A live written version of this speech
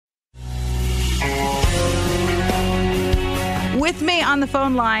With me on the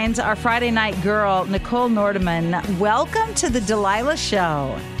phone lines, our Friday night girl, Nicole Nordeman. Welcome to the Delilah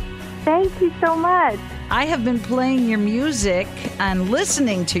Show. Thank you so much. I have been playing your music and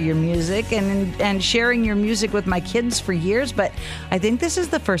listening to your music and sharing your music with my kids for years, but I think this is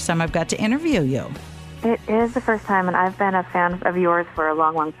the first time I've got to interview you. It is the first time, and I've been a fan of yours for a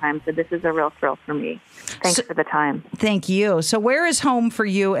long, long time, so this is a real thrill for me. Thanks for the time. Thank you. So where is home for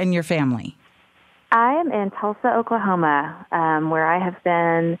you and your family? I am in Tulsa, Oklahoma, where I have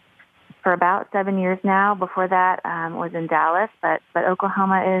been for about 7 years now. Before that, was in Dallas, but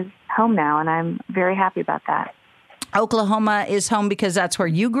Oklahoma is home now, and I'm very happy about that. Oklahoma is home because that's where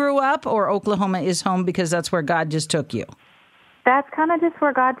you grew up, or Oklahoma is home because that's where God just took you? That's kind of just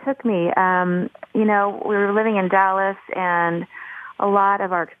where God took me. We were living in Dallas, and a lot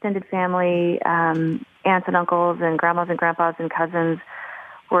of our extended family, aunts and uncles and grandmas and grandpas and cousins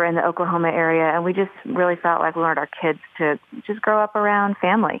were in the Oklahoma area, and we just really felt like we wanted our kids to just grow up around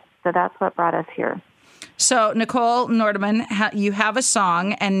family. So that's what brought us here. So, Nicole Nordeman, you have a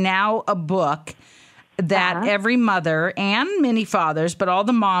song and now a book that every mother and many fathers, but all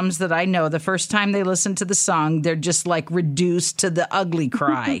the moms that I know, the first time they listen to the song, they're just like reduced to the ugly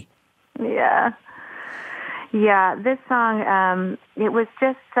cry. Yeah. This song, it was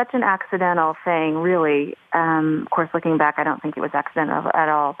just such an accidental thing, really. Of course, looking back, I don't think it was accidental at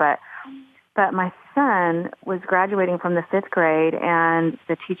all, but my son was graduating from the 5th grade, and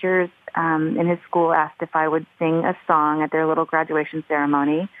the teachers in his school asked if I would sing a song at their little graduation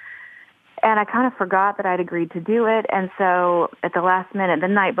ceremony. And I kind of forgot that I'd agreed to do it. And so at the last minute, the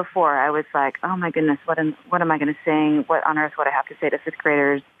night before, I was like, oh, my goodness, what am I going to sing? What on earth would I have to say to 5th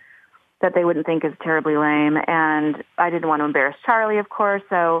graders that they wouldn't think is terribly lame? And I didn't want to embarrass Charlie, of course.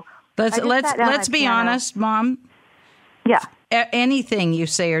 So let's be honest, Mom. Yeah. Anything you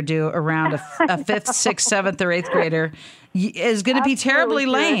say or do around a 5th, 6th, 7th, or 8th grader is going to be terribly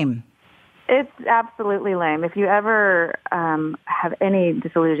lame. It's absolutely lame. If you ever have any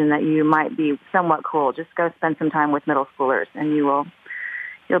disillusion that you might be somewhat cool, just go spend some time with middle schoolers, and you'll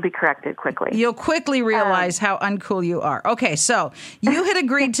be corrected quickly. You'll quickly realize how uncool you are. Okay, so you had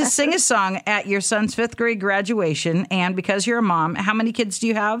agreed to sing a song at your son's 5th grade graduation, and because you're a mom, how many kids do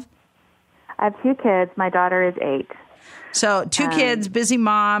you have? I have 2 kids. My daughter is 8. So 2 kids, busy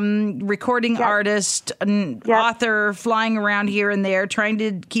mom, recording artist, author, flying around here and there, trying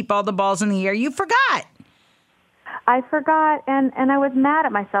to keep all the balls in the air. You forgot. I forgot, and I was mad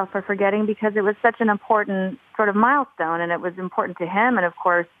at myself for forgetting because it was such an important sort of milestone, and it was important to him, and of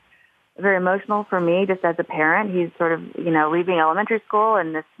course, very emotional for me just as a parent. He's sort of, leaving elementary school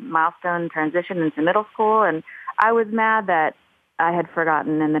and this milestone transition into middle school, and I was mad that I had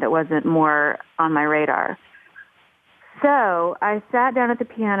forgotten and that it wasn't more on my radar. So I sat down at the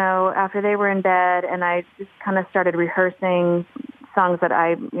piano after they were in bed, and I just kind of started rehearsing songs that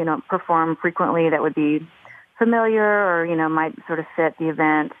I, perform frequently that would be familiar or, might sort of fit the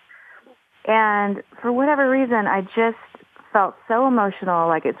event. And for whatever reason, I just felt so emotional,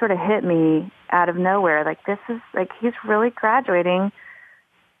 like it sort of hit me out of nowhere. Like this is, like he's really graduating,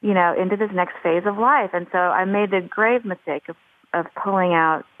 into this next phase of life. And so I made the grave mistake of pulling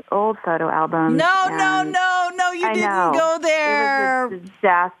out old photo albums. No, you didn't go there. It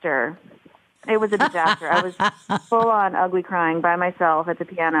was a disaster. I was full on ugly crying by myself at the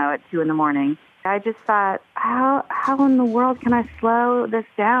piano at 2 a.m. I just thought, how in the world can I slow this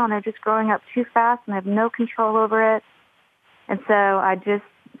down? I'm just growing up too fast and I have no control over it. And so I just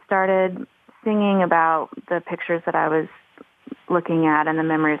started singing about the pictures that I was looking at and the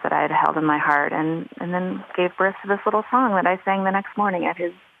memories that I had held in my heart, and then gave birth to this little song that I sang the next morning at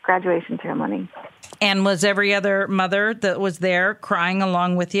his graduation ceremony. And was every other mother that was there crying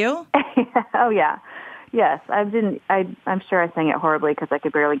along with you? Oh, yeah. Yes. I'm sure I sang it horribly because I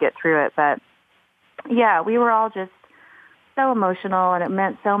could barely get through it. But, yeah, we were all just so emotional, and it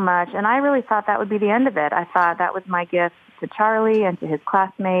meant so much. And I really thought that would be the end of it. I thought that was my gift to Charlie and to his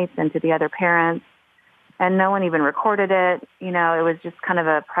classmates and to the other parents. And no one even recorded it. It was just kind of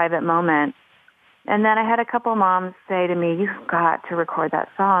a private moment. And then I had a couple moms say to me, you've got to record that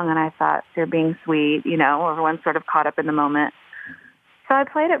song. And I thought, they're being sweet, everyone's sort of caught up in the moment. So I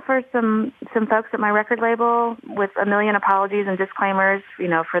played it for some folks at my record label with a million apologies and disclaimers,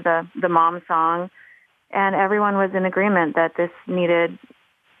 for the mom song. And everyone was in agreement that this needed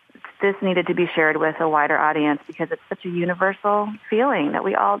to be shared with a wider audience because it's such a universal feeling that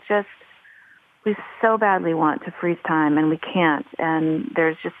we so badly want to freeze time, and we can't. And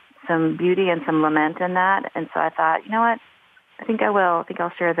there's just some beauty and some lament in that. And so I thought, you know what? I think I will. I think I'll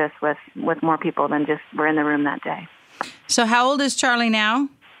share this with more people than just were in the room that day. So how old is Charlie now?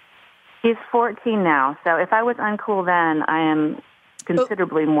 He's 14 now, so if I was uncool then, I am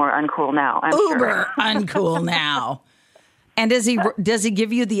considerably more uncool now, I'm Uber sure. uncool now. And does he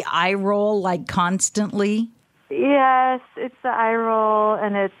give you the eye roll like constantly? Yes, it's the eye roll,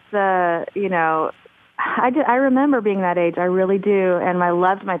 and it's I remember being that age. I really do, and I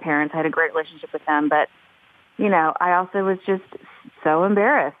loved my parents. I had a great relationship with them, but I also was just so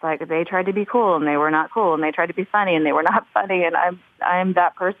embarrassed. Like, they tried to be cool and they were not cool, and they tried to be funny and they were not funny, and I'm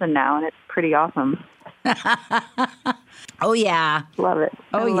that person now, and it's pretty awesome. Oh, yeah. Love it.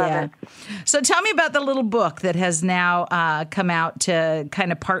 Oh, love yeah. it. So tell me about the little book that has now come out to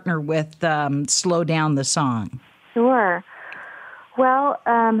kind of partner with Slow Down the Song. Sure. Well,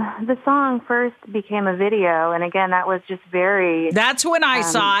 the song first became a video, and again, that was just very... That's when I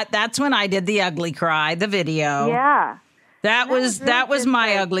saw it. That's when I did the ugly cry, the video. Yeah. That was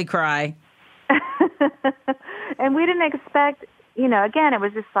my ugly cry. And we didn't expect, again, it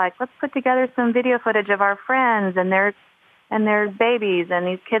was just like, let's put together some video footage of our friends and their babies and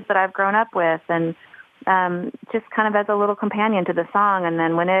these kids that I've grown up with, and just kind of as a little companion to the song. And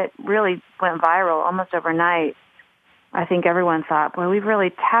then when it really went viral almost overnight, I think everyone thought, boy, we've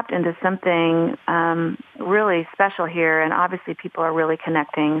really tapped into something really special here, and obviously people are really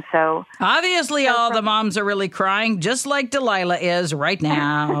connecting. So obviously all the moms are really crying, just like Delilah is right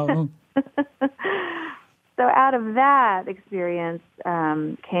now. So out of that experience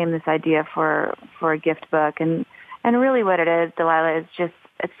came this idea for a gift book, and really what it is, Delilah, is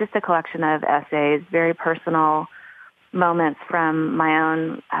it's just a collection of essays, very personal moments from my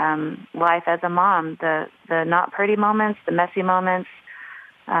own life as a mom, the not pretty moments, the messy moments,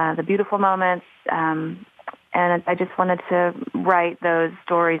 the beautiful moments, and I just wanted to write those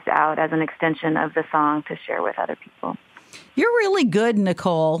stories out as an extension of the song to share with other people. You're really good,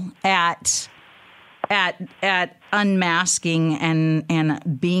 Nicole, at unmasking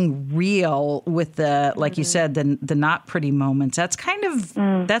and being real with the, like you said, the not pretty moments. That's kind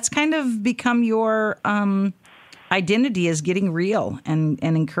of become your identity, is getting real and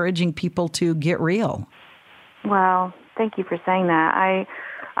encouraging people to get real. Well, thank you for saying that.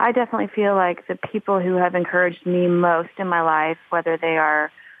 I definitely feel like the people who have encouraged me most in my life, whether they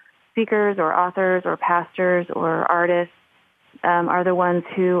are speakers or authors or pastors or artists, are the ones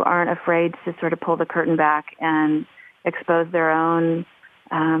who aren't afraid to sort of pull the curtain back and expose their own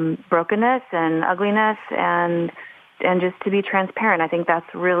brokenness and ugliness and just to be transparent. I think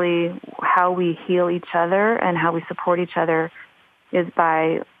that's really how we heal each other and how we support each other, is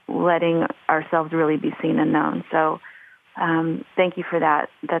by letting ourselves really be seen and known. So thank you for that.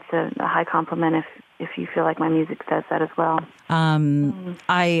 That's a high compliment if you feel like my music says that as well.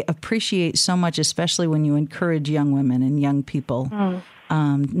 I appreciate so much, especially when you encourage young women and young people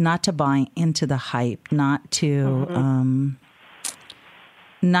not to buy into the hype, not to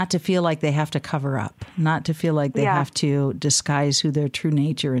feel like they have to cover up, not to feel like they have to disguise who their true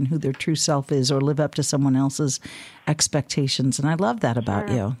nature and who their true self is, or live up to someone else's expectations. And I love that about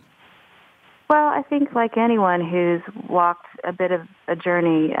you. Well, I think like anyone who's walked a bit of a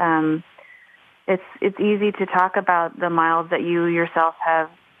journey, it's easy to talk about the miles that you yourself have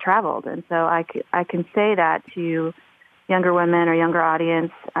traveled. And so I can say that to younger women or younger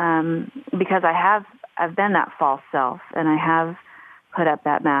audience because I've been that false self, and I have put up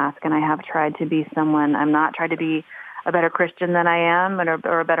that mask, and I have tried to be someone. I'm not trying to be a better Christian than I am,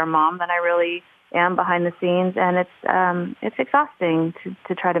 or a better mom than I really am behind the scenes, and it's exhausting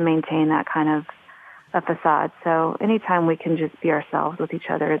to try to maintain that kind of a facade. So anytime we can just be ourselves with each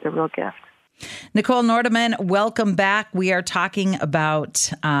other is a real gift. Nicole Nordeman, welcome back. We are talking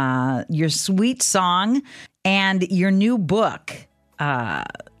about your sweet song and your new book,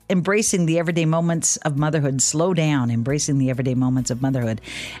 Embracing the Everyday Moments of Motherhood. Slow Down, Embracing the Everyday Moments of Motherhood.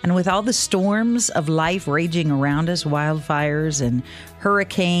 And with all the storms of life raging around us, wildfires and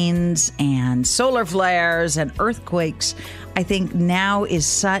hurricanes and solar flares and earthquakes, I think now is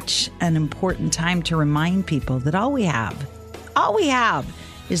such an important time to remind people that all we have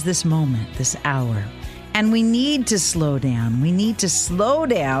is this moment, this hour. And we need to slow down. We need to slow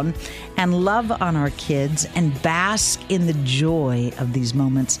down and love on our kids and bask in the joy of these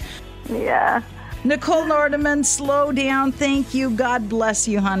moments. Yeah. Nicole Nordeman, slow down. Thank you. God bless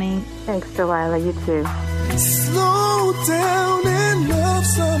you, honey. Thanks, Delilah. You too. Slow down and love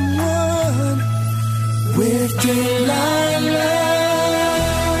someone with Delilah.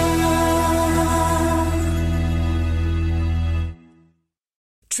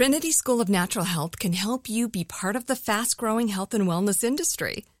 Trinity School of Natural Health can help you be part of the fast-growing health and wellness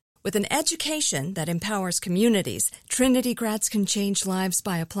industry. With an education that empowers communities, Trinity grads can change lives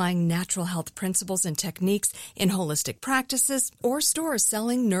by applying natural health principles and techniques in holistic practices or stores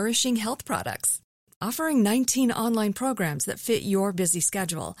selling nourishing health products. Offering 19 online programs that fit your busy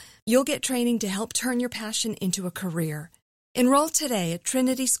schedule, you'll get training to help turn your passion into a career. Enroll today at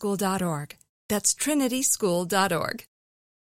trinityschool.org. That's trinityschool.org.